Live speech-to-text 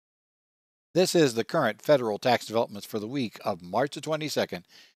This is the current federal tax developments for the week of March the 22nd,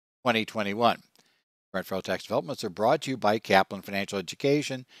 2021. Current federal tax developments are brought to you by Kaplan Financial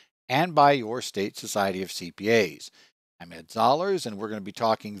Education and by your state society of CPAs. I'm Ed Zollers, and we're going to be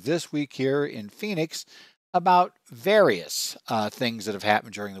talking this week here in Phoenix about various things that have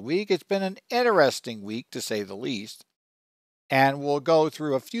happened during the week. It's been an interesting week, to say the least. And we'll go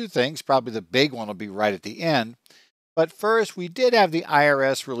through a few things. Probably the big one will be right at the end. But first, we did have the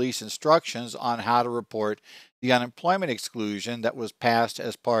IRS release instructions on how to report the unemployment exclusion that was passed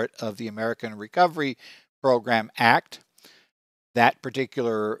as part of the American Recovery Program Act. That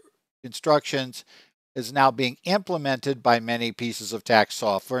particular instructions is now being implemented by many pieces of tax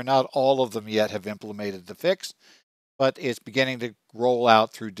software. Not all of them yet have implemented the fix, but it's beginning to roll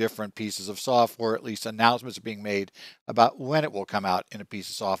out through different pieces of software. At least announcements are being made about when it will come out in a piece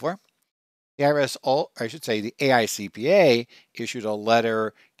of software. The the AICPA issued a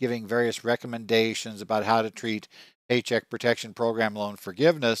letter giving various recommendations about how to treat Paycheck Protection Program loan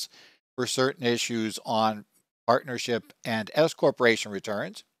forgiveness for certain issues on partnership and S corporation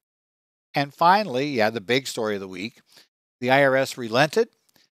returns. And finally, the big story of the week, the IRS relented,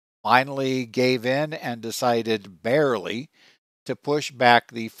 finally gave in and decided barely to push back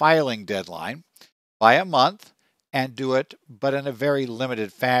the filing deadline by a month and do it, but in a very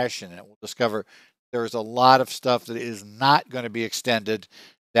limited fashion. And we'll discover there's a lot of stuff that is not going to be extended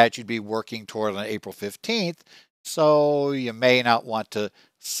that you'd be working toward on April 15th. So you may not want to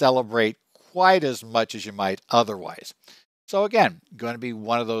celebrate quite as much as you might otherwise. So again, going to be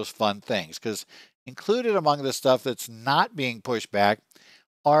one of those fun things, because included among the stuff that's not being pushed back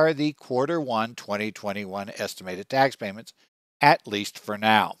are the Q1 2021 estimated tax payments, at least for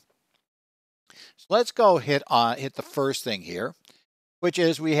now. So let's go hit the first thing here, which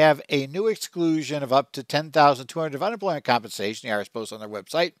is we have a new exclusion of up to $10,200 of unemployment compensation. The IRS posted on their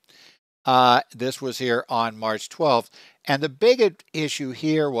website. This was here on March 12th. And the big issue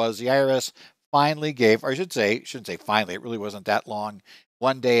here was the IRS finally gave, or I shouldn't say finally, it really wasn't that long,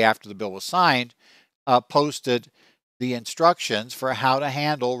 one day after the bill was signed, posted the instructions for how to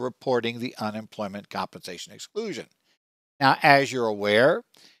handle reporting the unemployment compensation exclusion. Now, as you're aware,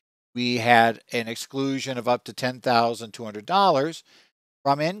 we had an exclusion of up to $10,200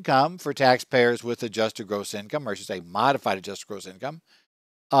 from income for taxpayers with adjusted gross income, or I should say modified adjusted gross income,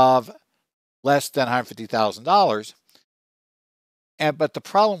 of less than $150,000. But the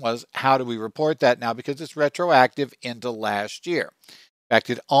problem was, how do we report that now? Because it's retroactive into last year. In fact,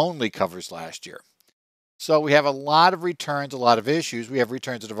 it only covers last year. So we have a lot of returns, a lot of issues. We have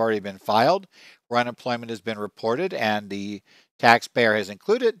returns that have already been filed, where unemployment has been reported, and the taxpayer has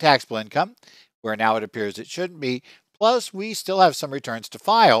included taxable income, where now it appears it shouldn't be. Plus, we still have some returns to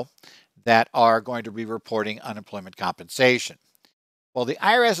file that are going to be reporting unemployment compensation. Well, the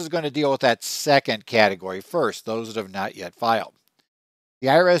IRS is going to deal with that second category first, those that have not yet filed. The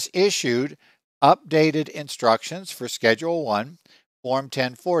IRS issued updated instructions for Schedule 1, Form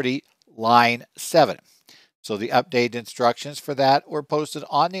 1040, Line 7. So the updated instructions for that were posted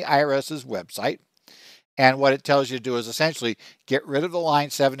on the IRS's website. And what it tells you to do is essentially get rid of the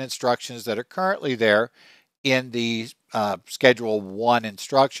Line 7 instructions that are currently there in the Schedule 1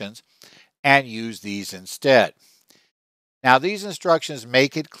 instructions and use these instead. Now, these instructions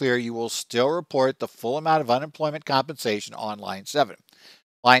make it clear you will still report the full amount of unemployment compensation on Line 7.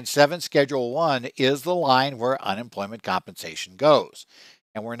 Line 7, Schedule 1, is the line where unemployment compensation goes,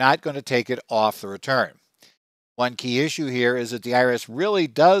 and we're not going to take it off the return. One key issue here is that the IRS really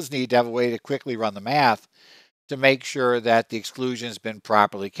does need to have a way to quickly run the math to make sure that the exclusion has been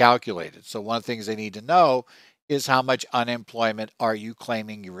properly calculated. So one of the things they need to know is how much unemployment are you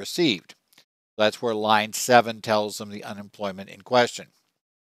claiming you received. That's where Line 7 tells them the unemployment in question.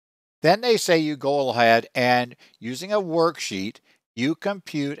 Then they say you go ahead and, using a worksheet, you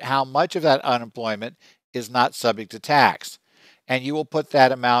compute how much of that unemployment is not subject to tax. And you will put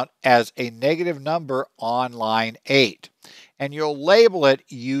that amount as a negative number on Line 8. And you'll label it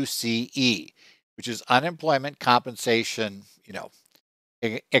UCE, which is Unemployment Compensation,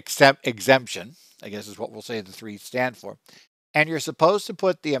 exemption, I guess is what we'll say the three stand for. And you're supposed to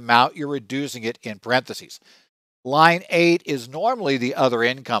put the amount you're reducing it in parentheses. Line 8 is normally the other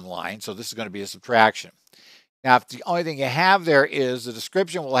income line, so this is going to be a subtraction. Now, if the only thing you have there is the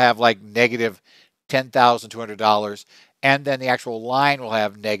description will have like negative $10,200, and then the actual line will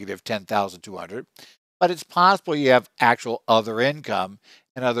have negative $10,200. But it's possible you have actual other income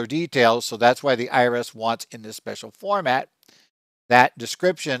and other details, so that's why the IRS wants in this special format that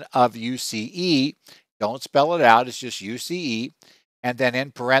description of UCE. Don't spell it out, it's just UCE, and then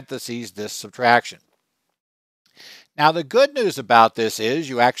in parentheses this subtraction. Now, the good news about this is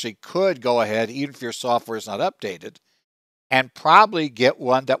you actually could go ahead, even if your software is not updated, and probably get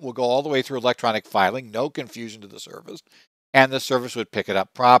one that will go all the way through electronic filing, no confusion to the service, and the service would pick it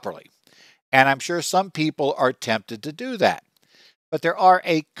up properly. And I'm sure some people are tempted to do that. But there are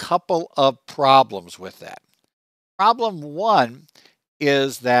a couple of problems with that. Problem one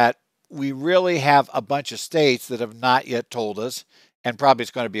is that we really have a bunch of states that have not yet told us, and probably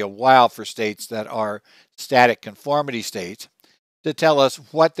it's going to be a while for states that are static conformity states, to tell us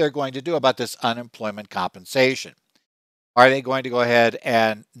what they're going to do about this unemployment compensation. Are they going to go ahead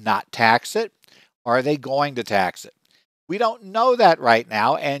and not tax it? Are they going to tax it? We don't know that right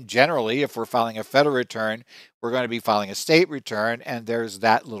now, and generally, if we're filing a federal return, we're going to be filing a state return, and there's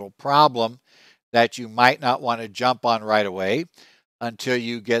that little problem that you might not want to jump on right away until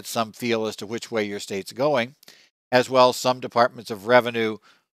you get some feel as to which way your state's going. As well, some departments of revenue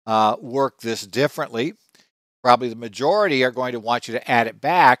work this differently. Probably the majority are going to want you to add it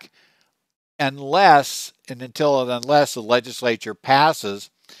back unless the legislature passes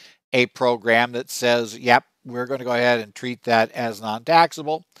a program that says, yep, we're going to go ahead and treat that as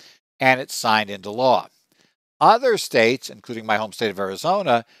non-taxable, and it's signed into law. Other states, including my home state of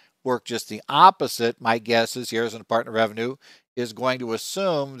Arizona, work just the opposite. My guess is the Arizona Department of Revenue is going to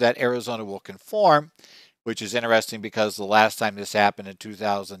assume that Arizona will conform, which is interesting because the last time this happened in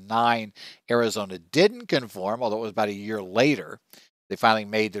 2009, Arizona didn't conform, although it was about a year later. They finally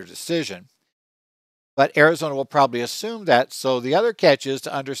made their decision. But Arizona will probably assume that. So the other catch is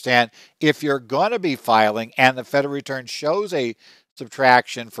to understand if you're going to be filing and the federal return shows a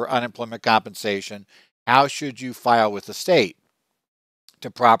subtraction for unemployment compensation, how should you file with the state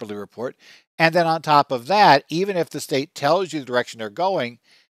to properly report? And then on top of that, even if the state tells you the direction they're going,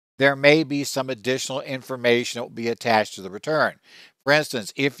 there may be some additional information that will be attached to the return. For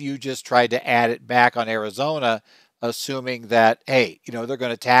instance, if you just tried to add it back on Arizona, assuming that, hey, they're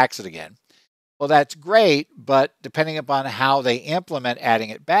going to tax it again. Well, that's great, but depending upon how they implement adding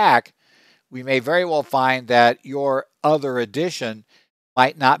it back, we may very well find that your other addition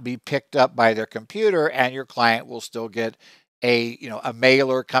might not be picked up by their computer, and your client will still get a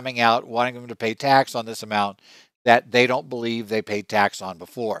mailer coming out wanting them to pay tax on this amount that they don't believe they paid tax on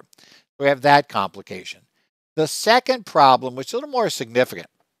before. So we have that complication. The second problem, which is a little more significant,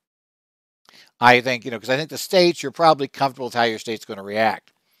 I think, because I think the states, you're probably comfortable with how your state's going to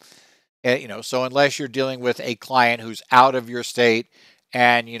react. So unless you're dealing with a client who's out of your state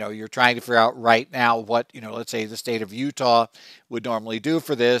and, you're trying to figure out right now what, let's say the state of Utah would normally do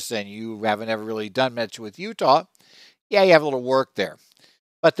for this, and you haven't ever really done much with Utah, yeah, you have a little work there.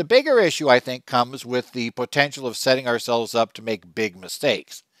 But the bigger issue, I think, comes with the potential of setting ourselves up to make big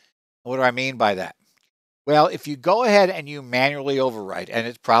mistakes. What do I mean by that? Well, if you go ahead and you manually overwrite, and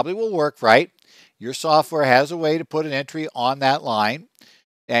it probably will work, right? Your software has a way to put an entry on that line,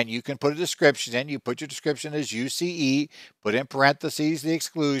 and you can put a description in. You put your description as UCE, put in parentheses the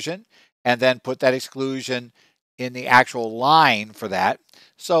exclusion, and then put that exclusion in the actual line for that.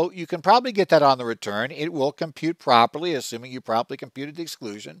 So you can probably get that on the return. It will compute properly, assuming you properly computed the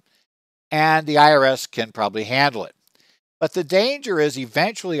exclusion, and the IRS can probably handle it. But the danger is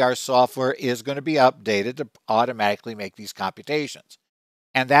eventually our software is going to be updated to automatically make these computations.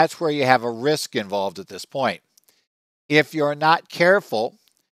 And that's where you have a risk involved at this point. If you're not careful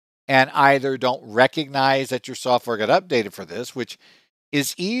and either don't recognize that your software got updated for this, which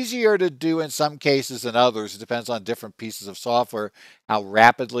is easier to do in some cases than others. It depends on different pieces of software, how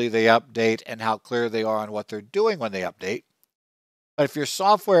rapidly they update, and how clear they are on what they're doing when they update. But if your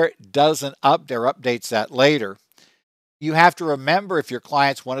software doesn't update or updates that later, you have to remember if your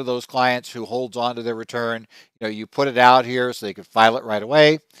client's one of those clients who holds on to their return, you put it out here so they can file it right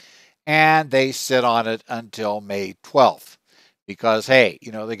away, and they sit on it until May 12th. Because, hey,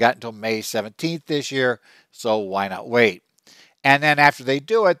 they got until May 17th this year, so why not wait? And then after they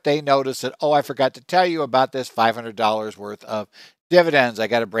do it, they notice that, oh, I forgot to tell you about this $500 worth of dividends. I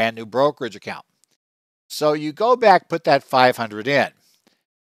got a brand new brokerage account. So you go back, put that $500 in.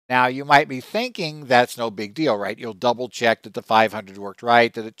 Now, you might be thinking that's no big deal, right? You'll double check that the $500 worked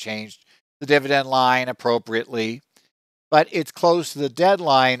right, that it changed the dividend line appropriately. But it's close to the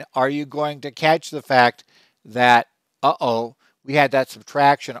deadline. Are you going to catch the fact that, we had that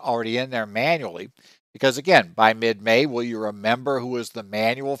subtraction already in there manually? Because again, by mid-May, will you remember who was the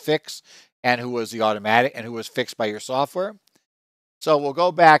manual fix and who was the automatic and who was fixed by your software? So we'll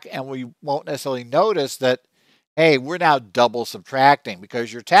go back and we won't necessarily notice that, hey, we're now double subtracting,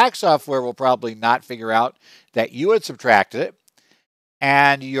 because your tax software will probably not figure out that you had subtracted it.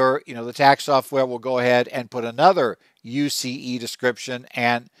 And the tax software will go ahead and put another UCE description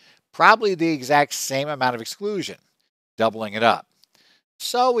and probably the exact same amount of exclusion. doubling it up.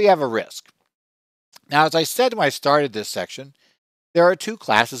 So we have a risk. Now, as I said when I started this section, there are two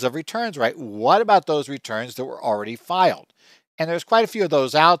classes of returns, right? What about those returns that were already filed? And there's quite a few of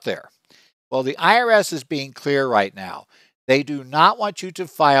those out there. Well, the IRS is being clear right now. They do not want you to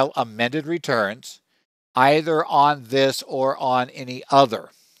file amended returns either on this or on any other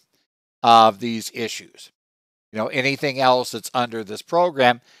of these issues. Anything else that's under this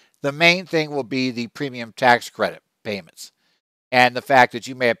program, the main thing will be the premium tax credit payments and the fact that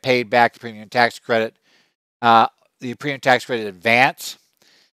you may have paid back the premium tax credit advance,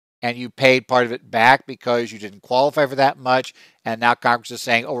 and you paid part of it back because you didn't qualify for that much, and now Congress is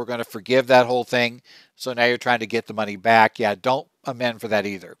saying, oh, we're going to forgive that whole thing, so now you're trying to get the money back. Yeah, don't amend for that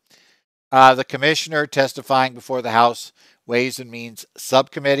either. The commissioner testifying before the House Ways and Means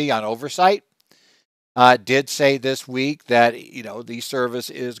Subcommittee on Oversight did say this week that, the service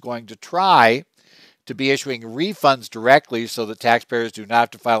is going to try to be issuing refunds directly so that taxpayers do not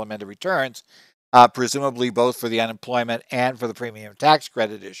have to file amended returns, presumably both for the unemployment and for the premium tax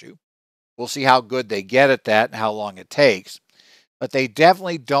credit issue. We'll see how good they get at that and how long it takes. But they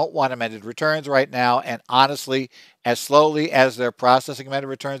definitely don't want amended returns right now. And honestly, as slowly as they're processing amended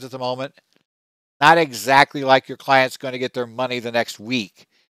returns at the moment, not exactly like your client's going to get their money the next week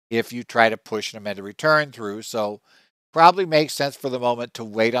if you try to push an amended return through. So probably makes sense for the moment to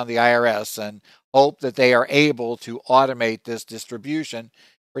wait on the IRS and hope that they are able to automate this distribution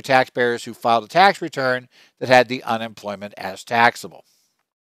for taxpayers who filed a tax return that had the unemployment as taxable.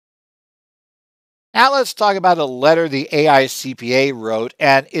 Now let's talk about a letter the AICPA wrote,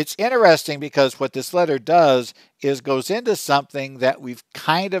 and it's interesting because what this letter does is goes into something that we've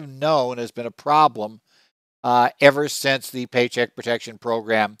kind of known has been a problem ever since the Paycheck Protection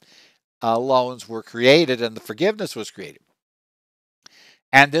Program loans were created and the forgiveness was created.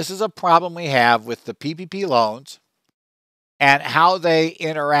 And this is a problem we have with the PPP loans and how they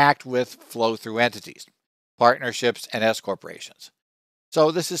interact with flow-through entities, partnerships, and S corporations. So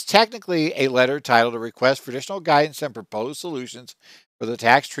this is technically a letter titled A Request for Additional Guidance and Proposed Solutions for the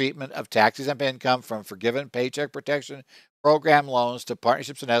Tax Treatment of Tax-Exempt Income from Forgiven Paycheck Protection Program Loans to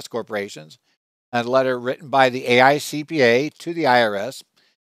Partnerships and S Corporations. A letter written by the AICPA to the IRS.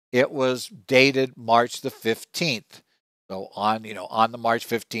 It was dated March the 15th. So on the March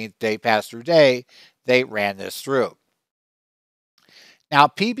 15th day, pass-through day, they ran this through. Now,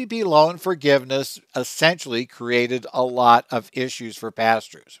 PPP loan forgiveness essentially created a lot of issues for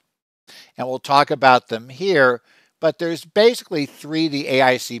pass-throughs. And we'll talk about them here, but there's basically three the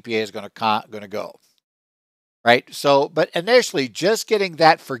AICPA is going to go. Right? So, but initially, just getting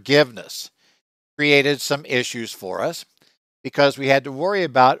that forgiveness created some issues for us because we had to worry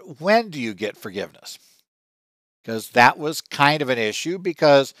about when do you get forgiveness? Because that was kind of an issue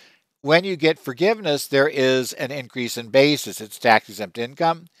because when you get forgiveness, there is an increase in basis. It's tax-exempt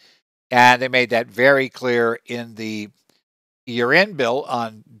income. And they made that very clear in the year-end bill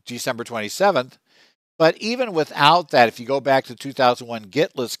on December 27th. But even without that, if you go back to the 2001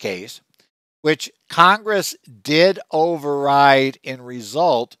 Gitless case, which Congress did override in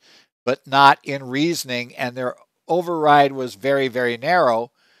result, but not in reasoning, and their override was very, very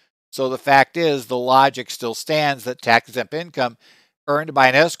narrow. So the fact is, the logic still stands that tax-exempt income earned by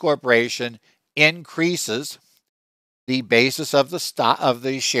an S corporation increases the basis of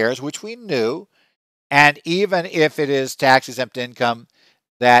the shares, which we knew, and even if it is tax-exempt income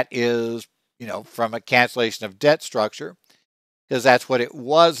that is, from a cancellation of debt structure, because that's what it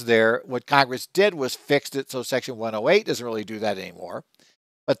was there. What Congress did was fixed it so Section 108 doesn't really do that anymore.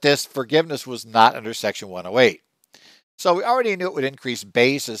 But this forgiveness was not under Section 108. So we already knew it would increase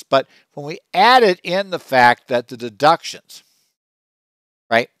basis, but when we added in the fact that the deductions,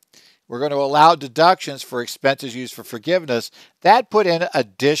 right, we're going to allow deductions for expenses used for forgiveness, that put in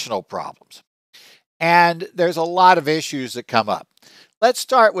additional problems. And there's a lot of issues that come up. Let's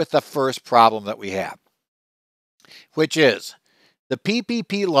start with the first problem that we have, which is the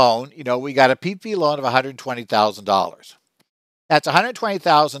PPP loan. We got a PPP loan of $120,000. That's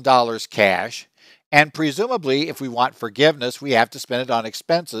 $120,000 cash. And presumably, if we want forgiveness, we have to spend it on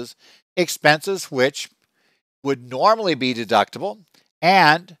expenses which would normally be deductible.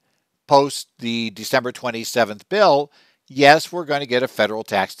 And post the December 27th bill, yes, we're going to get a federal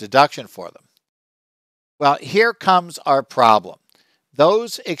tax deduction for them. Well, here comes our problem.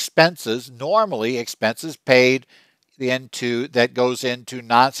 Those expenses, normally expenses paid that goes into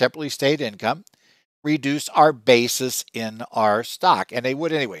non-separately stated income, reduce our basis in our stock. And they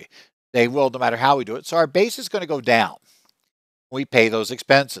would anyway. They will no matter how we do it. So our base is going to go down when we pay those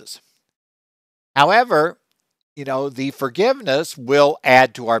expenses. However, the forgiveness will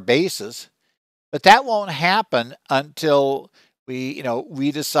add to our basis But that won't happen until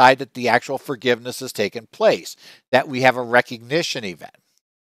we decide that the actual forgiveness has taken place, that we have a recognition event.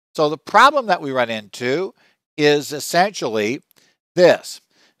 So the problem that we run into is essentially this.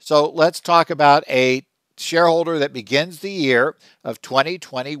 So let's talk about a shareholder that begins the year of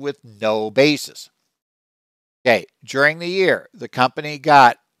 2020 with no basis. Okay, during the year, the company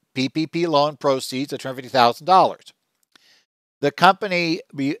got PPP loan proceeds of $250,000. The company,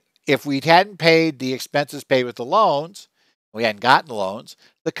 if we hadn't paid the expenses paid with the loans, we hadn't gotten the loans,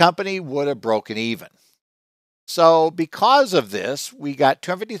 the company would have broken even. So because of this, we got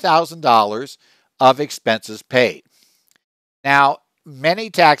 $250,000 of expenses paid. Now, many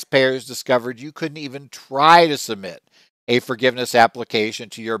taxpayers discovered you couldn't even try to submit a forgiveness application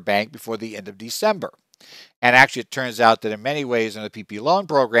to your bank before the end of December. And actually, it turns out that in many ways in the PPP loan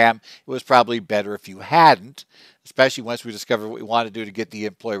program, it was probably better if you hadn't, especially once we discovered what we want to do to get the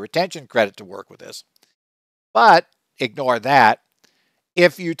employee retention credit to work with this. But ignore that.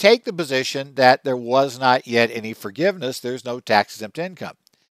 If you take the position that there was not yet any forgiveness, there's no tax-exempt income.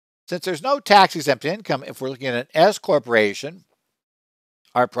 Since there's no tax-exempt income, if we're looking at an S corporation,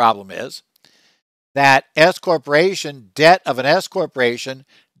 our problem is that S corporation, debt of an S corporation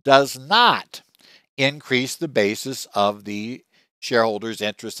does not increase the basis of the shareholder's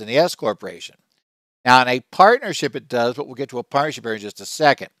interest in the S corporation. Now, in a partnership, it does, but we'll get to a partnership here in just a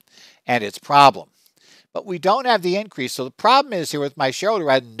second and its problem. But we don't have the increase. So the problem is here with my shareholder who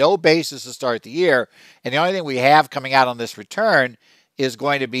had no basis to start the year, and the only thing we have coming out on this return is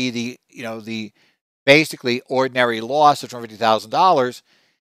going to be the basically ordinary loss of $250,000.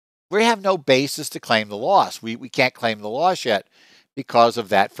 We have no basis to claim the loss. We can't claim the loss yet because of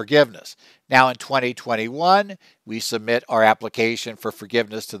that forgiveness. Now in 2021, we submit our application for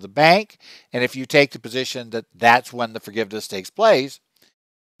forgiveness to the bank, and if you take the position that that's when the forgiveness takes place,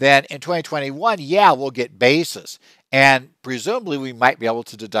 then in 2021, yeah, we'll get basis. And presumably we might be able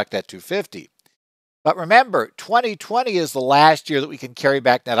to deduct that $250,000. But remember, 2020 is the last year that we can carry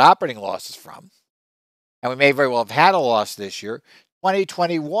back net operating losses from. And we may very well have had a loss this year.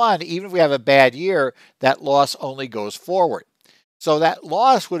 2021, even if we have a bad year, that loss only goes forward. So that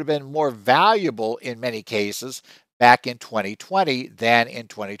loss would have been more valuable in many cases back in 2020 than in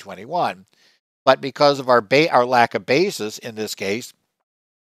 2021. But because of our lack of basis in this case,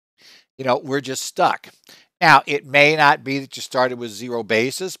 we're just stuck. Now, it may not be that you started with zero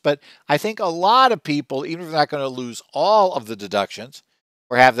basis, but I think a lot of people, even if they're not going to lose all of the deductions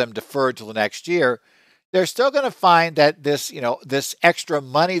or have them deferred till the next year, they're still going to find that this extra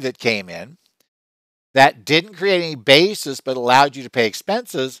money that came in that didn't create any basis but allowed you to pay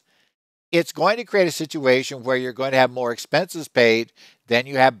expenses, it's going to create a situation where you're going to have more expenses paid than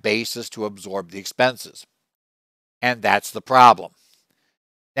you have basis to absorb the expenses. And that's the problem.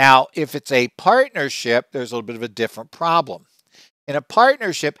 Now, if it's a partnership, there's a little bit of a different problem. In a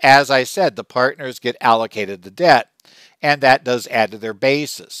partnership, as I said, the partners get allocated the debt, and that does add to their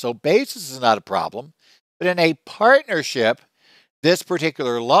basis. So basis is not a problem. But in a partnership, this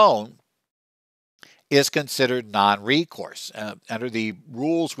particular loan is considered non-recourse. Under the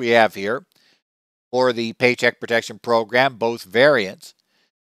rules we have here for the Paycheck Protection Program, both variants,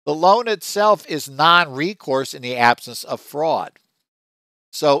 the loan itself is non-recourse in the absence of fraud.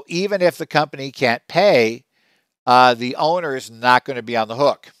 So even if the company can't pay, the owner is not going to be on the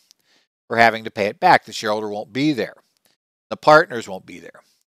hook for having to pay it back. The shareholder won't be there. The partners won't be there.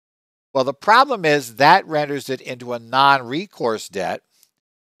 Well, the problem is that renders it into a non-recourse debt.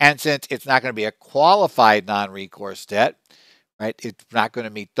 And since it's not going to be a qualified non-recourse debt, right, it's not going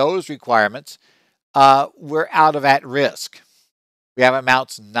to meet those requirements, we're out of at risk. We have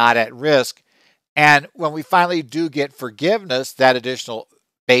amounts not at risk. And when we finally do get forgiveness, that additional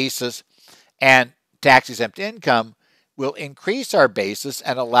basis and tax-exempt income will increase our basis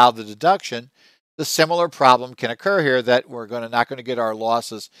and allow the deduction. The similar problem can occur here that we're not going to get our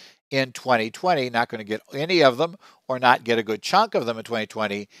losses in 2020, not going to get any of them or not get a good chunk of them in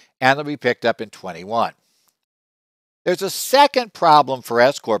 2020, and they'll be picked up in 21. There's a second problem for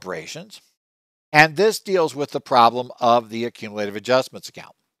S corporations, and this deals with the problem of the accumulative adjustments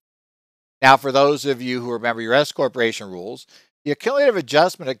account. Now, for those of you who remember your S corporation rules, the accumulative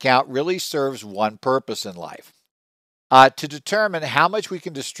adjustment account really serves one purpose in life, to determine how much we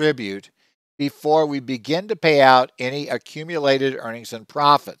can distribute before we begin to pay out any accumulated earnings and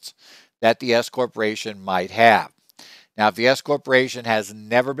profits that the S corporation might have. Now, if the S corporation has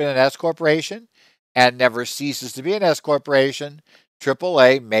never been an S corporation and never ceases to be an S corporation,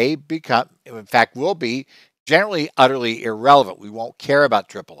 AAA may become, in fact, will be generally utterly irrelevant. We won't care about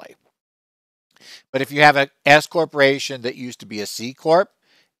AAA. But if you have an S corporation that used to be a C corp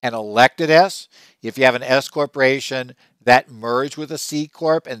an elected S, if you have an S corporation that merged with a C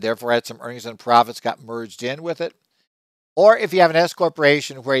corp and therefore had some earnings and profits got merged in with it, or if you have an S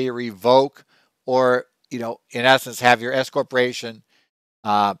corporation where you revoke or, in essence, have your S corporation,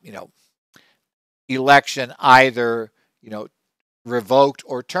 election either, revoked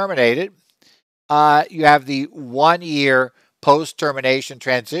or terminated, you have the 1 year post-termination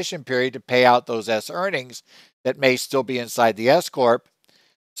transition period to pay out those S earnings that may still be inside the S corp.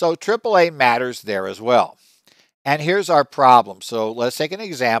 So AAA matters there as well. And here's our problem. So let's take an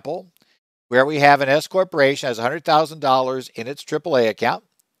example where we have an S corporation has $100,000 in its AAA account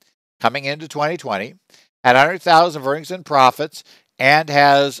coming into 2020, had $100,000 of earnings and profits, and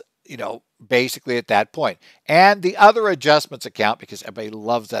has, basically at that point. And the other adjustments account, because everybody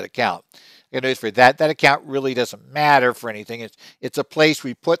loves that account. Good news for that account really doesn't matter for anything. It's a place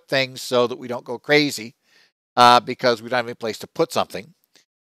we put things so that we don't go crazy because we don't have any place to put something.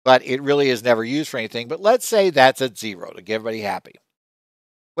 But it really is never used for anything. But let's say that's at zero to get everybody happy.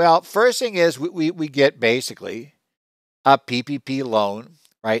 Well, first thing is we get basically a PPP loan,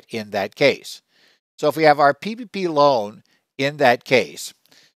 right, in that case. So if we have our PPP loan in that case,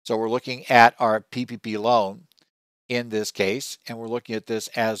 so we're looking at our PPP loan in this case, and we're looking at this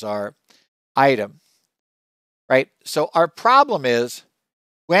as our item, right? So our problem is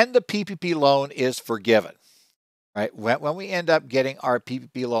when the PPP loan is forgiven, right? When we end up getting our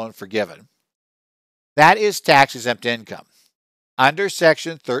PPP loan forgiven, that is tax-exempt income. Under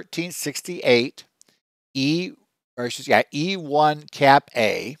Section 1368 E1 Cap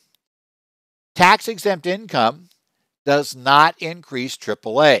A, tax-exempt income does not increase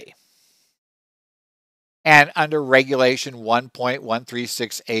AAA. And under Regulation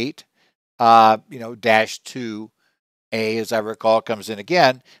 1.1368, dash 2A, as I recall, comes in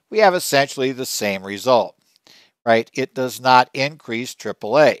again, we have essentially the same result, right? It does not increase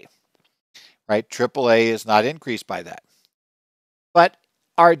AAA, right? AAA is not increased by that. But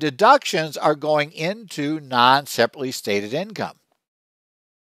our deductions are going into non-separately stated income.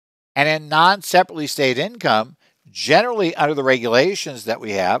 And in non-separately stated income, generally under the regulations that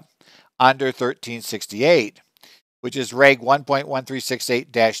we have under 1368, which is Reg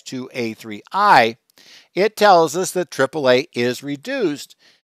 1.1368-2A3I, it tells us that AAA is reduced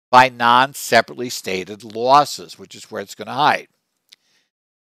by non-separately stated losses, which is where it's going to hide.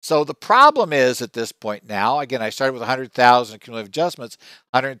 So the problem is at this point now, again, I started with 100,000 cumulative adjustments,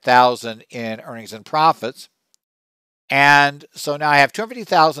 100,000 in earnings and profits. And so now I have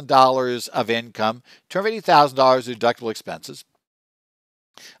 $250,000 of income, $250,000 of deductible expenses.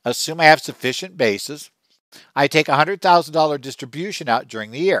 Assume I have sufficient basis. I take a $100,000 distribution out during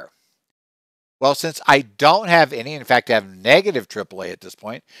the year. Well, since I don't have any, in fact, I have negative AAA at this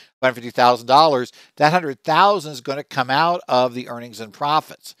point, $150,000, that $100,000 is going to come out of the earnings and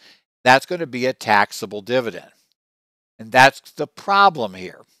profits. That's going to be a taxable dividend. And that's the problem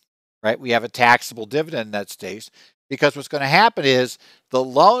here, right? We have a taxable dividend in that state because what's going to happen is the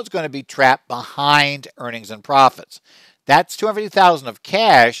loan's going to be trapped behind earnings and profits. That's $250,000 of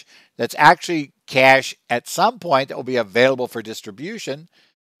cash that's actually cash at some point that will be available for distribution,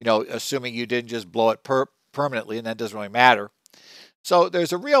 assuming you didn't just blow it permanently, and that doesn't really matter. So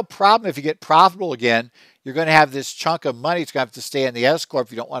there's a real problem if you get profitable again. You're going to have this chunk of money. It's going to have to stay in the S corp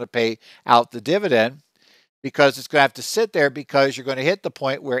if you don't want to pay out the dividend because it's going to have to sit there because you're going to hit the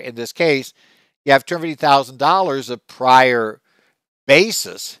point where, in this case, you have $250,000 of prior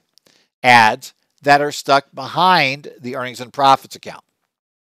basis adds that are stuck behind the earnings and profits account.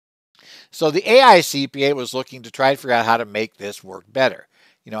 So the AICPA was looking to try to figure out how to make this work better.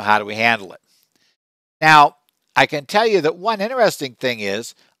 How do we handle it? Now, I can tell you that one interesting thing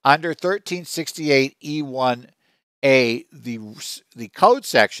is under 1368 E1A, the code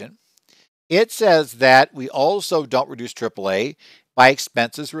section, it says that we also don't reduce AAA by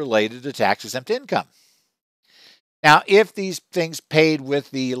expenses related to tax-exempt income. Now, if these things paid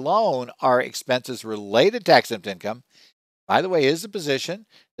with the loan are expenses related to tax-exempt income, by the way, is a position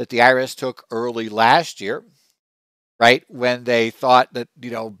that the IRS took early last year, right, when they thought that,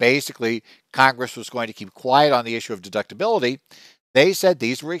 basically Congress was going to keep quiet on the issue of deductibility. They said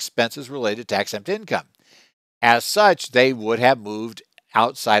these were expenses related to tax-exempt income. As such, they would have moved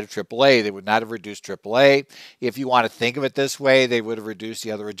outside of AAA. They would not have reduced AAA. If you want to think of it this way, they would have reduced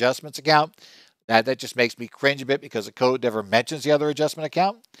the other adjustments account. That just makes me cringe a bit because the code never mentions the other adjustment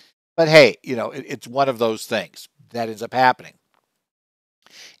account. But hey, it's one of those things that ends up happening.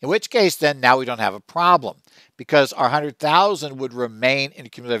 In which case, then, now we don't have a problem because our $100,000 would remain in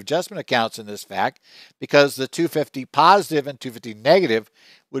cumulative adjustment accounts in this fact because the $250 positive and $250 negative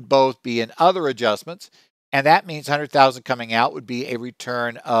would both be in other adjustments. And that means 100,000 coming out would be a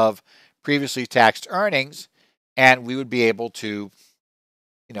return of previously taxed earnings, and we would be able to,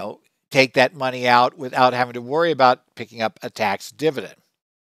 take that money out without having to worry about picking up a tax dividend.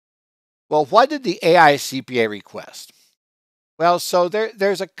 Well, what did the AICPA request? Well, so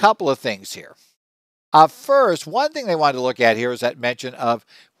there's a couple of things here. First, one thing they wanted to look at here is that mention of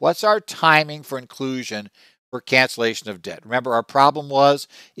what's our timing for inclusion for cancellation of debt. Remember, our problem was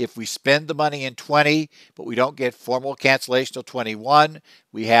if we spend the money in 20, but we don't get formal cancellation till 21,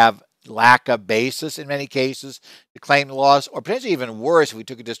 we have lack of basis in many cases to claim the loss, or potentially even worse, if we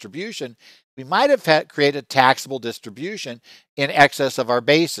took a distribution, we might have created a taxable distribution in excess of our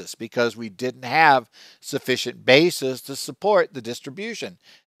basis because we didn't have sufficient basis to support the distribution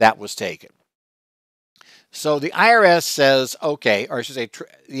that was taken. So the IRS says, okay, or I should say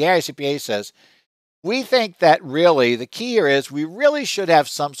the AICPA says, we think that really the key here is we really should have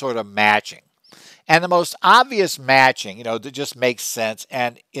some sort of matching. And the most obvious matching, that just makes sense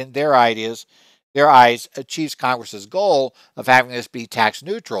and in their eyes achieves Congress's goal of having this be tax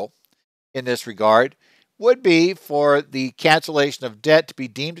neutral in this regard, would be for the cancellation of debt to be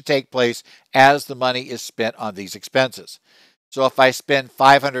deemed to take place as the money is spent on these expenses. So if I spend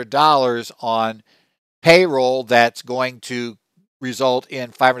 $500 on payroll that's going to result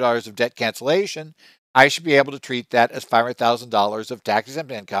in $500 of debt cancellation, I should be able to treat that as $500,000 of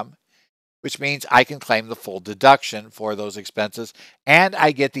tax-exempt income, which means I can claim the full deduction for those expenses, and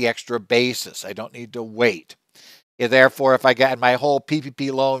I get the extra basis. I don't need to wait. Therefore, if I got my whole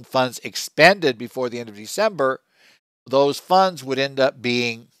PPP loan funds expended before the end of December, those funds would end up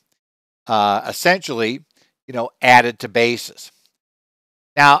being essentially, added to basis.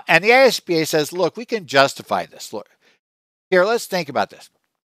 Now, and the AICPA says, look, we can justify this. Look, here, let's think about this.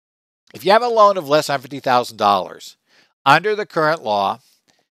 If you have a loan of less than $50,000, under the current law,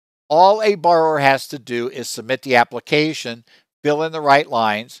 all a borrower has to do is submit the application, fill in the right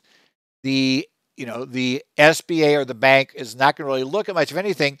lines. The SBA or the bank is not going to really look at much of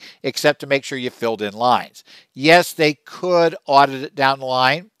anything except to make sure you filled in lines. Yes, they could audit it down the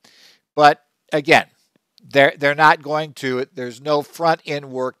line, but again, they're not going to. There's no front-end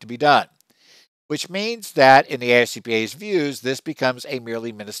work to be done, which means that in the AICPA's views, this becomes a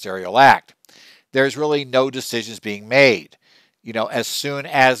merely ministerial act. There's really no decisions being made. As soon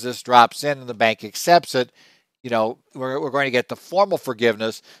as this drops in and the bank accepts it, we're going to get the formal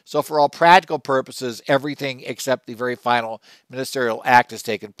forgiveness. So for all practical purposes, everything except the very final ministerial act has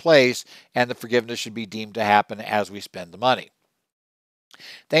taken place, and the forgiveness should be deemed to happen as we spend the money.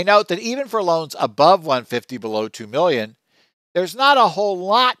 They note that even for loans above 150 below 2 million, there's not a whole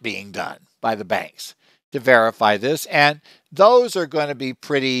lot being done by the banks to verify this, and those are going to be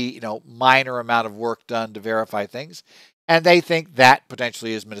pretty, minor amount of work done to verify things, and they think that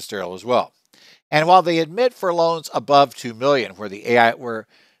potentially is ministerial as well. And while they admit for loans above 2 million, where the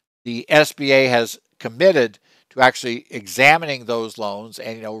SBA has committed to actually examining those loans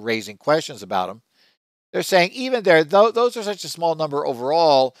and raising questions about them, they're saying even there, those are such a small number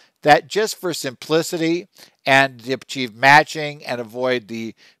overall that just for simplicity and to achieve matching and avoid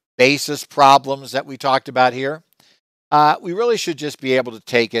the basis problems that we talked about here, we really should just be able to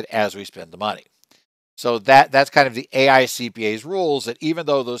take it as we spend the money. So that's kind of the AICPA's rules, that even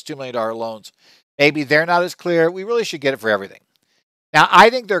though those $2 million loans, maybe they're not as clear, we really should get it for everything. Now, I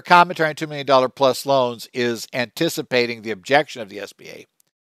think their commentary on $2 million plus loans is anticipating the objection of the SBA.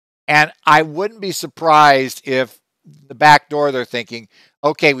 And I wouldn't be surprised if the back door they're thinking,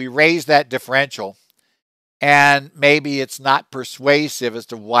 okay, we raised that differential, and maybe it's not persuasive as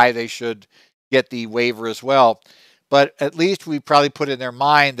to why they should get the waiver as well. But at least we probably put in their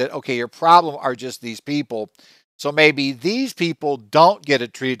mind that, okay, your problem are just these people. So maybe these people don't get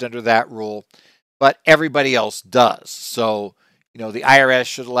it treated under that rule, but everybody else does. So, the IRS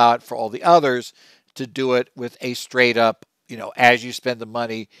should allow it for all the others to do it with a straight up, as you spend the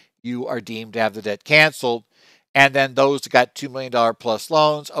money, you are deemed to have the debt canceled. And then those that got $2 million plus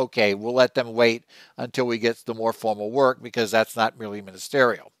loans, okay, we'll let them wait until we get the more formal work because that's not merely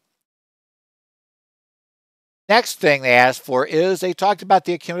ministerial. Next thing they asked for is they talked about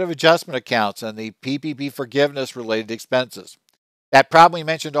the cumulative adjustment accounts and the PPP forgiveness related expenses. That problem we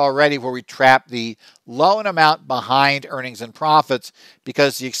mentioned already, where we trap the loan amount behind earnings and profits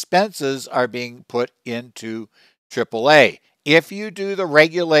because the expenses are being put into AAA. If you do the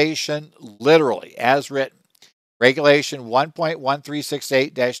regulation literally as written, regulation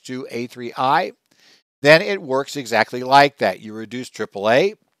 1.1368-2A3I, then it works exactly like that. You reduce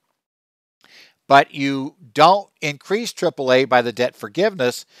AAA, but you don't increase AAA by the debt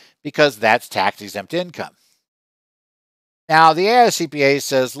forgiveness because that's tax-exempt income. Now, the AICPA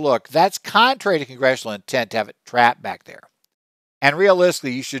says, look, that's contrary to congressional intent to have it trapped back there. And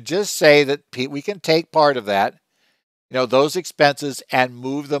realistically, you should just say that we can take part of that, those expenses, and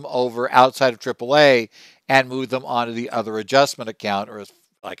move them over outside of AAA and move them onto the other adjustment account, or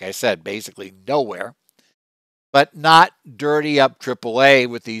like I said, basically nowhere, but not dirty up AAA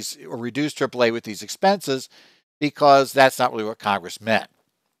with these, or reduce AAA with these expenses, because that's not really what Congress meant.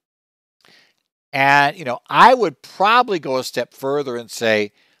 And, I would probably go a step further and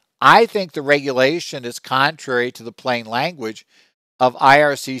say, I think the regulation is contrary to the plain language of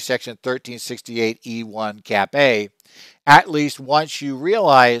IRC Section 1368E1 Cap A, at least once you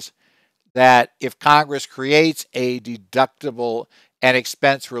realize that if Congress creates a deductible and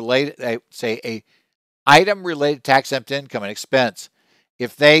expense related, say a item related tax-exempt income and expense,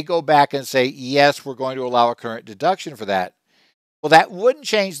 if they go back and say, yes, we're going to allow a current deduction for that, well, that wouldn't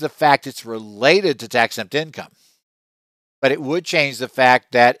change the fact it's related to tax-exempt income, but it would change the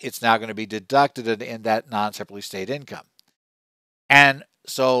fact that it's now going to be deducted in that non-separately stated income. And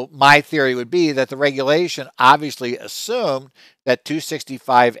so my theory would be that the regulation obviously assumed that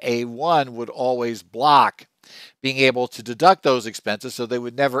 265A1 would always block being able to deduct those expenses, so they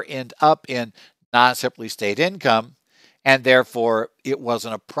would never end up in non-separately stated income, and therefore it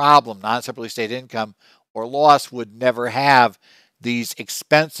wasn't a problem. Non-separately stated income or loss would never have these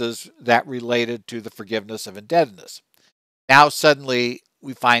expenses that related to the forgiveness of indebtedness. Now suddenly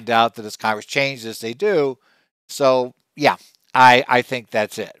we find out that as Congress changed this, they do. So yeah, I think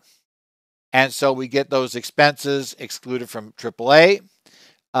that's it. And so we get those expenses excluded from AAA.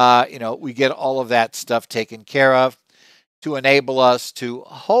 We get all of that stuff taken care of to enable us to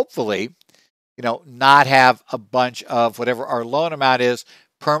hopefully, not have a bunch of whatever our loan amount is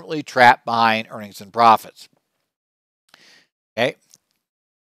permanently trapped behind earnings and profits. Okay.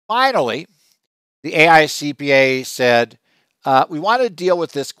 Finally, the AICPA said, we want to deal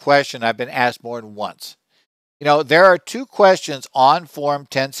with this question I've been asked more than once. There are two questions on Form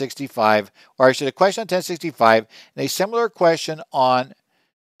 1065, or I should a question on 1065 and a similar question on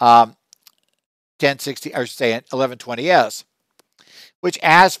 1060, or I should say 1120S, which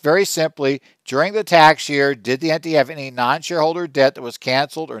asks very simply, during the tax year, did the entity have any non-shareholder debt that was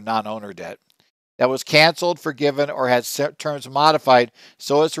canceled, or non-owner debt that was canceled, forgiven, or had terms modified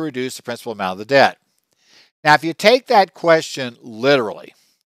so as to reduce the principal amount of the debt? Now, if you take that question literally,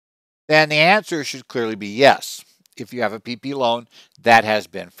 then the answer should clearly be yes. If you have a PP loan that has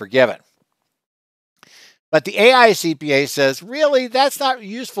been forgiven. But the AICPA says, really, that's not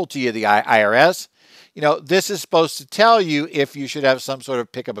useful to you, the IRS. This is supposed to tell you if you should have some sort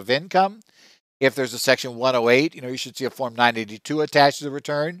of pickup of income. If there's a Section 108, you should see a Form 982 attached to the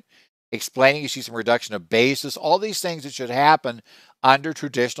return, explaining you see some reduction of basis, all these things that should happen under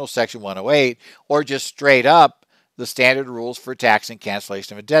traditional Section 108, or just straight up the standard rules for tax and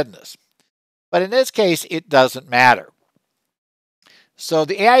cancellation of indebtedness. But in this case, it doesn't matter. So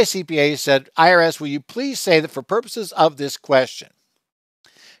the AICPA said, IRS, will you please say that for purposes of this question,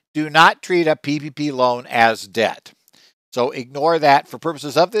 do not treat a PPP loan as debt. So ignore that. For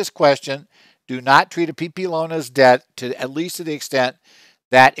purposes of this question, do not treat a PPP loan as debt, to at least to the extent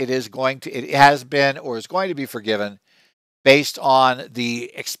that it has been or is going to be forgiven based on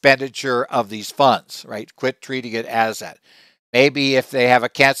the expenditure of these funds, right? Quit treating it as that. Maybe if they have a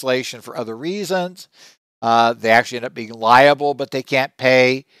cancellation for other reasons, they actually end up being liable, but they can't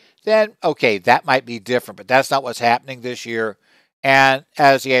pay, then okay, that might be different. But that's not what's happening this year. And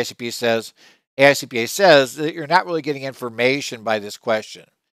as the AICPA says that you're not really getting information by this question,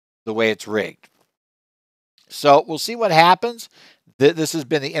 the way it's rigged. So we'll see what happens. This has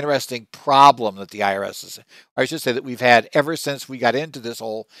been the interesting problem that the IRS is, or I should say that we've had ever since we got into this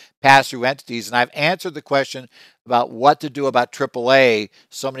whole pass-through entities. And I've answered the question about what to do about AAA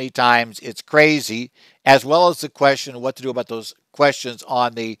so many times it's crazy, as well as the question what to do about those questions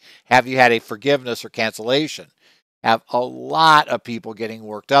on the have you had a forgiveness or cancellation. Have a lot of people getting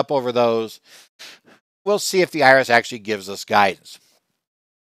worked up over those. We'll see if the IRS actually gives us guidance.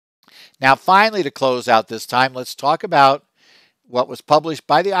 Now, finally, to close out this time, let's talk about what was published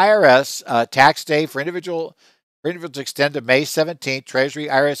by the IRS. Tax day for individuals extend to May 17th. Treasury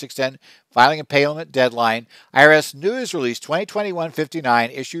IRS extend filing and payment deadline. IRS News Release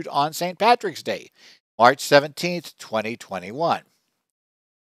 2021-59 issued on St. Patrick's Day, March 17th, 2021.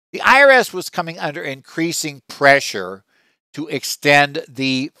 The IRS was coming under increasing pressure to extend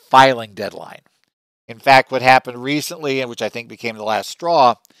the filing deadline. In fact, what happened recently, and which I think became the last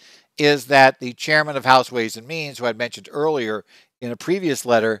straw, is that the chairman of House Ways and Means, who I mentioned earlier in a previous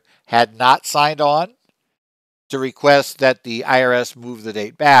letter, had not signed on to request that the IRS move the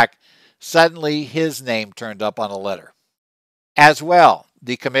date back. Suddenly, his name turned up on a letter. As well,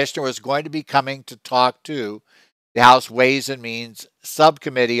 the commissioner was going to be coming to talk to the House Ways and Means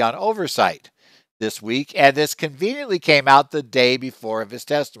Subcommittee on Oversight this week, and this conveniently came out the day before of his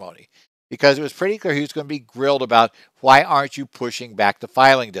testimony because it was pretty clear he was going to be grilled about why aren't you pushing back the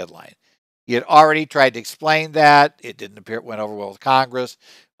filing deadline. He had already tried to explain that. It didn't appear it went over well with Congress.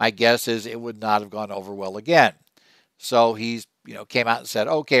 My guess is it would not have gone over well again. So he's, came out and said,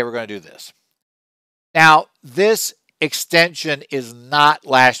 okay, we're going to do this. Now, this extension is not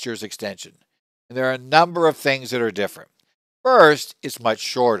last year's extension. And there are a number of things that are different. First, it's much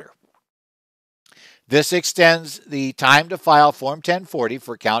shorter. This extends the time to file Form 1040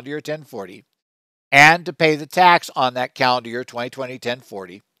 for calendar year 1040 and to pay the tax on that calendar year 2020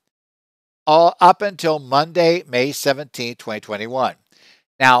 1040 all up until Monday, May 17, 2021.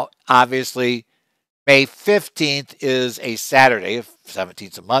 Now, obviously, May 15th is a Saturday,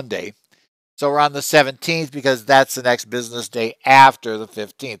 17th is a Monday. So we're on the 17th because that's the next business day after the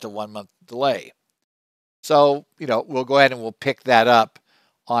 15th, a 1 month delay. So, we'll go ahead and we'll pick that up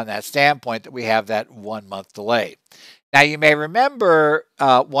on that standpoint that we have that 1 month delay. Now, you may remember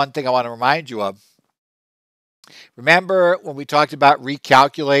one thing I want to remind you of. Remember when we talked about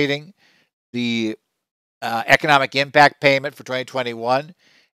recalculating the economic impact payment for 2021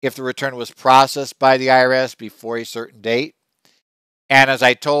 if the return was processed by the IRS before a certain date? And as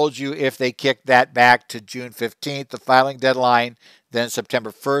I told you, if they kicked that back to June 15th, the filing deadline, then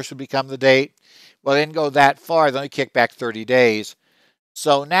September 1st would become the date. Well, they didn't go that far. They only kicked back 30 days.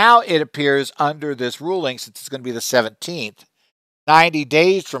 So now it appears under this ruling, since it's going to be the 17th, 90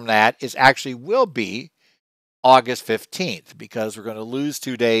 days from that will be August 15th, because we're going to lose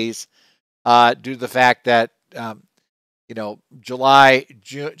 2 days due to the fact that, July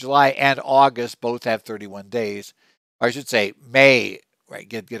and August both have 31 days. Or I should say May, right?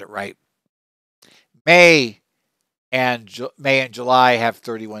 Get it right. May and July have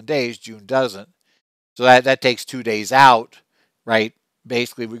 31 days. June doesn't. So that takes 2 days out, right?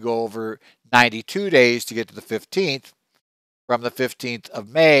 Basically, we go over 92 days to get to the 15th from the 15th of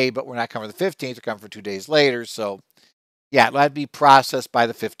May, but we're not covering the 15th. We're coming for 2 days later. So, yeah, that'd be processed by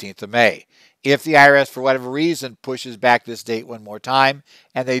the 15th of May. If the IRS, for whatever reason, pushes back this date one more time,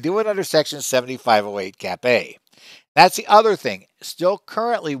 and they do it under Section 7508 Cap A. That's the other thing. Still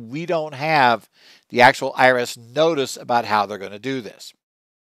currently, we don't have the actual IRS notice about how they're going to do this.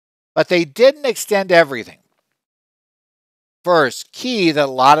 But they didn't extend everything. First, key that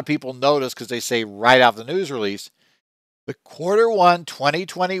a lot of people notice because they say right off the news release, the Q1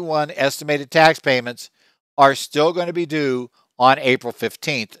 2021 estimated tax payments are still going to be due on April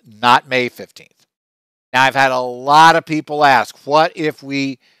 15th, not May 15th. Now, I've had a lot of people ask, what if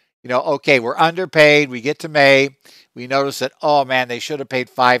we, okay, we're underpaid, we get to May, we notice that, oh man, they should have paid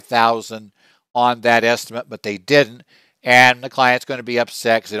 $5,000 on that estimate, but they didn't. And the client's going to be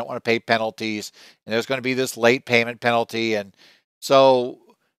upset because they don't want to pay penalties. And there's going to be this late payment penalty. And so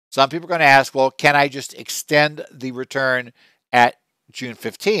some people are going to ask, well, can I just extend the return at June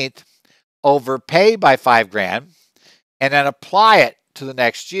 15th, overpay by $5,000, and then apply it to the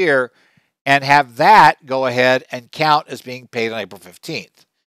next year and have that go ahead and count as being paid on April 15th?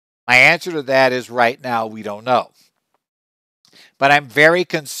 My answer to that is right now, we don't know. But I'm very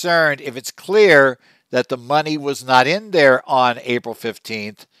concerned if it's clear that the money was not in there on April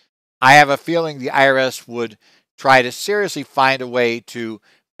 15th. I have a feeling the IRS would try to seriously find a way to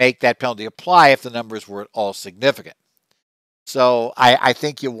make that penalty apply if the numbers were at all significant. So I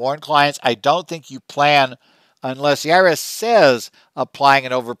think you warn clients. I don't think you plan, unless the IRS says applying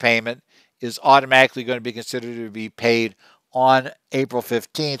an overpayment is automatically going to be considered to be paid on April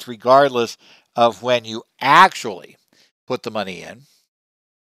 15th, regardless of when you actually put the money in.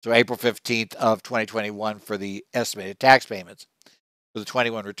 So April 15th of 2021 for the estimated tax payments for the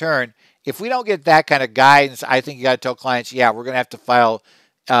 21 return. If we don't get that kind of guidance, I think you got to tell clients, yeah, we're going to have to file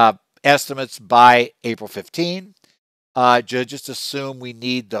estimates by April 15. Just assume we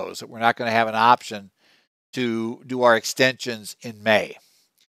need those, that we're not going to have an option to do our extensions in May.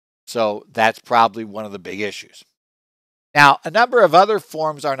 So that's probably one of the big issues. Now, a number of other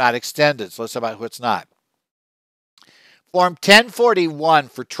forms are not extended. So let's talk about what's not. Form 1041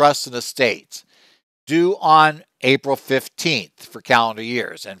 for trusts and estates, due on April 15th for calendar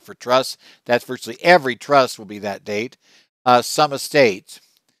years. And for trusts, that's virtually every trust will be that date. Some estates.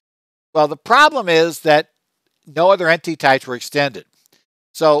 Well, the problem is that no other entity types were extended.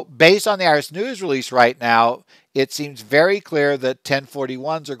 So based on the IRS news release right now, it seems very clear that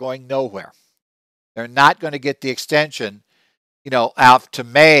 1041s are going nowhere. They're not going to get the extension, out to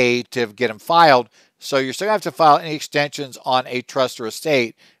May to get them filed. So you're still going to have to file any extensions on a trust or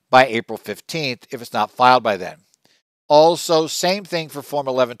estate by April 15th if it's not filed by then. Also, same thing for Form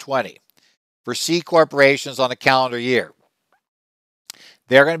 1120. For C corporations on a calendar year,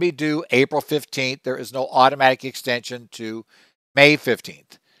 they're going to be due April 15th. There is no automatic extension to May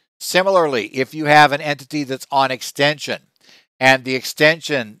 15th. Similarly, if you have an entity that's on extension and the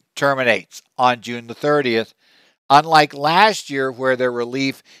extension terminates on June the 30th, unlike last year where their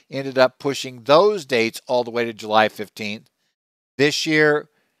relief ended up pushing those dates all the way to July 15th, this year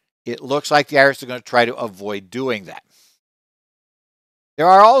it looks like the IRS is going to try to avoid doing that. There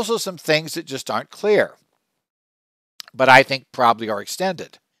are also some things that just aren't clear, but I think probably are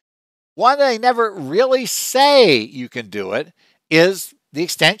extended. One they never really say you can do it is the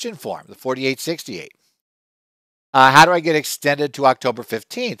extension form, the 4868. How do I get extended to October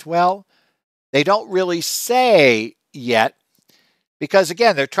 15th? Well, they don't really say yet because,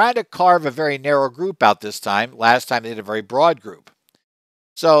 again, they're trying to carve a very narrow group out this time. Last time they did a very broad group.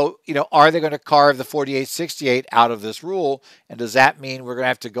 So, are they going to carve the 4868 out of this rule? And does that mean we're going to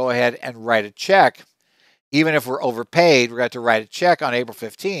have to go ahead and write a check? Even if we're overpaid, we're going to have to write a check on April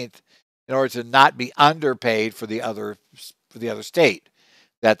 15th in order to not be underpaid for the other state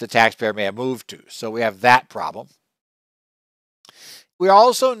that the taxpayer may have moved to. So we have that problem. We're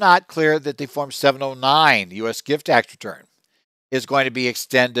also not clear that the Form 709, the U.S. gift tax return, is going to be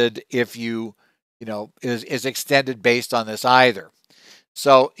extended if is extended based on this either.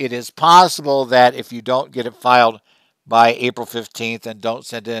 So it is possible that if you don't get it filed by April 15th and don't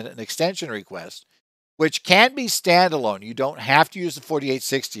send in an extension request, which can be standalone, you don't have to use the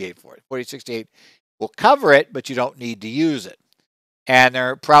 4868 for it. 4868 will cover it, but you don't need to use it. And there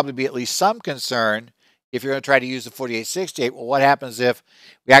will probably be at least some concern if you're going to try to use the 4868. Well, what happens if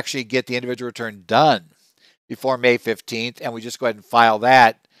we actually get the individual return done before May 15th and we just go ahead and file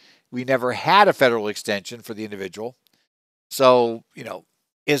that? We never had a federal extension for the individual. So,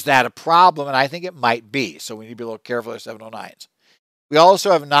 is that a problem? And I think it might be. So we need to be a little careful with 709s. We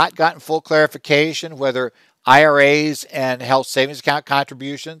also have not gotten full clarification whether IRAs and health savings account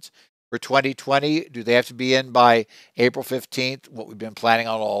contributions for 2020, do they have to be in by April 15th, what we've been planning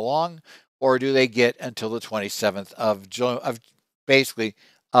on all along, or do they get until the 27th of June,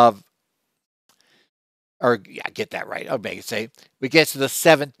 get that right. I'll make it say, we get to the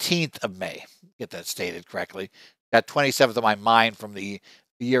 17th of May. Get that stated correctly. Got 27th of my mind from the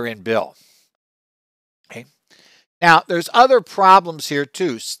year-end bill. Okay. Now, there's other problems here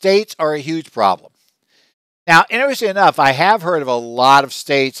too. States are a huge problem. Now, interestingly enough, I have heard of a lot of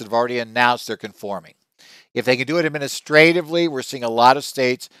states that have already announced they're conforming. If they can do it administratively, we're seeing a lot of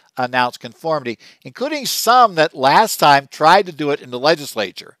states announce conformity, including some that last time tried to do it in the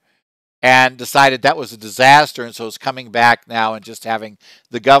legislature and decided that was a disaster, and so it's coming back now and just having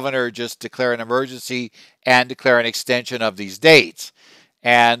the governor just declare an emergency and declare an extension of these dates.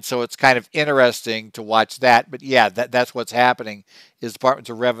 And so it's kind of interesting to watch that. But yeah, that's what's happening is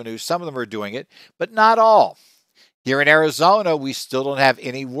Departments of Revenue. Some of them are doing it, but not all. Here in Arizona, we still don't have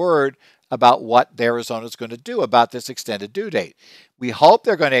any word about what Arizona is going to do about this extended due date. We hope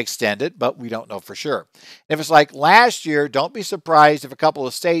they're going to extend it, but we don't know for sure. If it's like last year, don't be surprised if a couple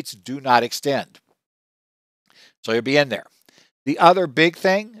of states do not extend. So you'll be in there. The other big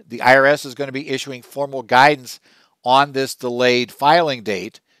thing, the IRS is going to be issuing formal guidance on this delayed filing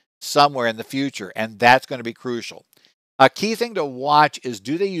date somewhere in the future, and that's going to be crucial. A key thing to watch is,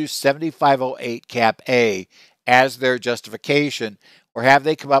 do they use 7508 Cap A as their justification, or have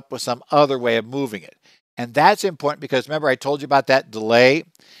they come up with some other way of moving it? And that's important because remember I told you about that delay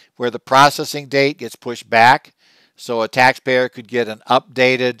where the processing date gets pushed back, so a taxpayer could get an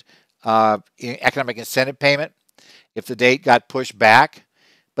updated economic incentive payment if the date got pushed back.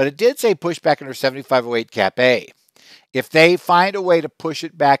 But it did say push back under 7508 Cap A. If they find a way to push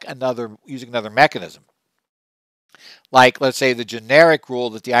it back using another mechanism, like let's say the generic rule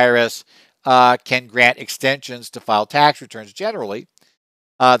that the IRS can grant extensions to file tax returns generally,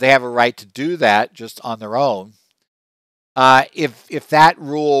 they have a right to do that just on their own. If that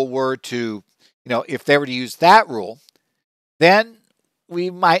rule were to, if they were to use that rule, then we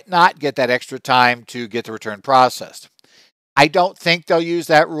might not get that extra time to get the return processed. I don't think they'll use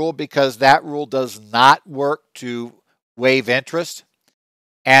that rule because that rule does not work to waive interest.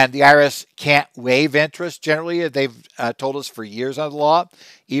 And the IRS can't waive interest generally. They've told us for years under the law,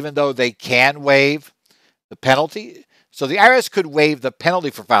 even though they can waive the penalty. So the IRS could waive the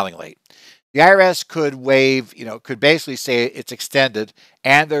penalty for filing late. The IRS could waive, could basically say it's extended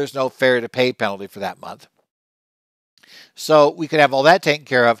and there's no failure to pay penalty for that month. So we could have all that taken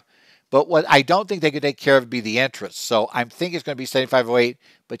care of. But what I don't think they could take care of would be the interest. So I'm thinking it's going to be 7508,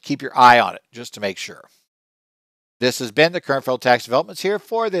 but keep your eye on it just to make sure. This has been the current federal tax developments here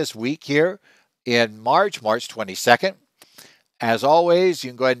for this week here in March 22nd. As always, you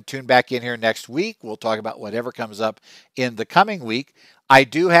can go ahead and tune back in here next week. We'll talk about whatever comes up in the coming week. I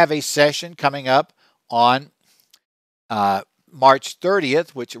do have a session coming up on March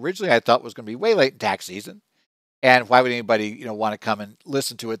 30th, which originally I thought was going to be way late in tax season. And why would anybody, want to come and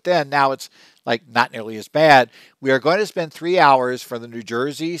listen to it then? Now it's like not nearly as bad. We are going to spend 3 hours for the New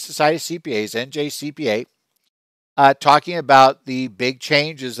Jersey Society of CPAs, NJCPA, talking about the big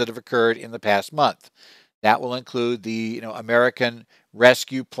changes that have occurred in the past month. That will include the American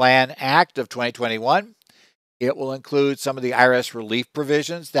Rescue Plan Act of 2021. It will include some of the IRS relief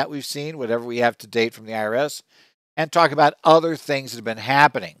provisions that we've seen, whatever we have to date from the IRS, and talk about other things that have been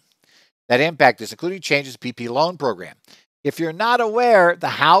happening that impact this, including changes to the PP loan program. If you're not aware, the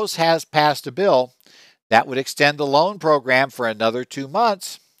House has passed a bill that would extend the loan program for another 2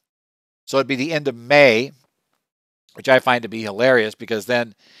 months. So it'd be the end of May, which I find to be hilarious because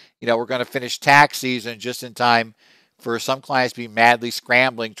then, we're going to finish tax season just in time for some clients to be madly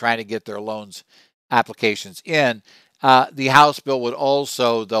scrambling trying to get their loans applications in. The House bill would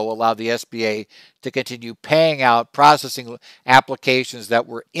also, though, allow the SBA to continue paying out processing applications that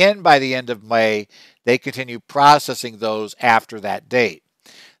were in by the end of May. They continue processing those after that date.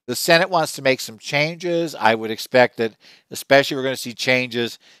 The Senate wants to make some changes. I would expect that especially we're going to see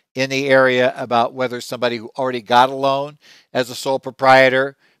changes in the area about whether somebody who already got a loan as a sole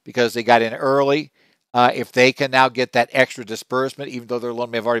proprietor because they got in early, if they can now get that extra disbursement, even though their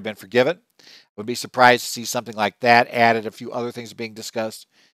loan may have already been forgiven. I would be surprised to see something like that added. A few other things are being discussed.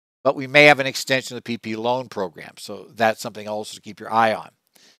 But we may have an extension of the PP loan program. So that's something also to keep your eye on.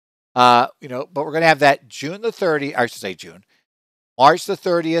 But we're going to have that March the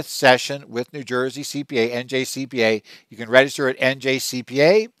 30th session with New Jersey CPA, NJCPA. You can register at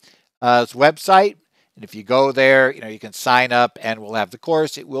NJCPA's website. And if you go there, you can sign up and we'll have the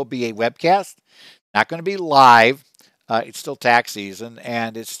course. It will be a webcast, not going to be live. It's still tax season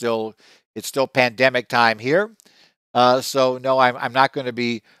and it's still pandemic time here. So no, I'm not going to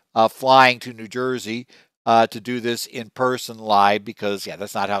be flying to New Jersey to do this in person live because,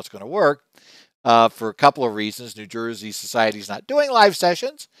 that's not how it's going to work. For a couple of reasons. New Jersey Society is not doing live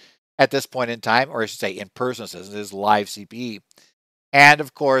sessions at this point in time, or I should say in-person sessions. It is live CPE. And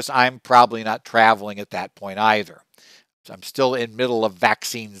of course, I'm probably not traveling at that point either. So I'm still in middle of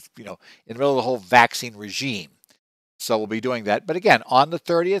vaccines, in the middle of the whole vaccine regime. So we'll be doing that. But again, on the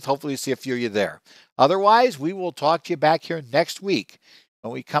 30th, hopefully see a few of you there. Otherwise, we will talk to you back here next week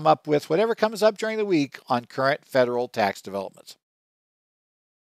when we come up with whatever comes up during the week on current federal tax developments.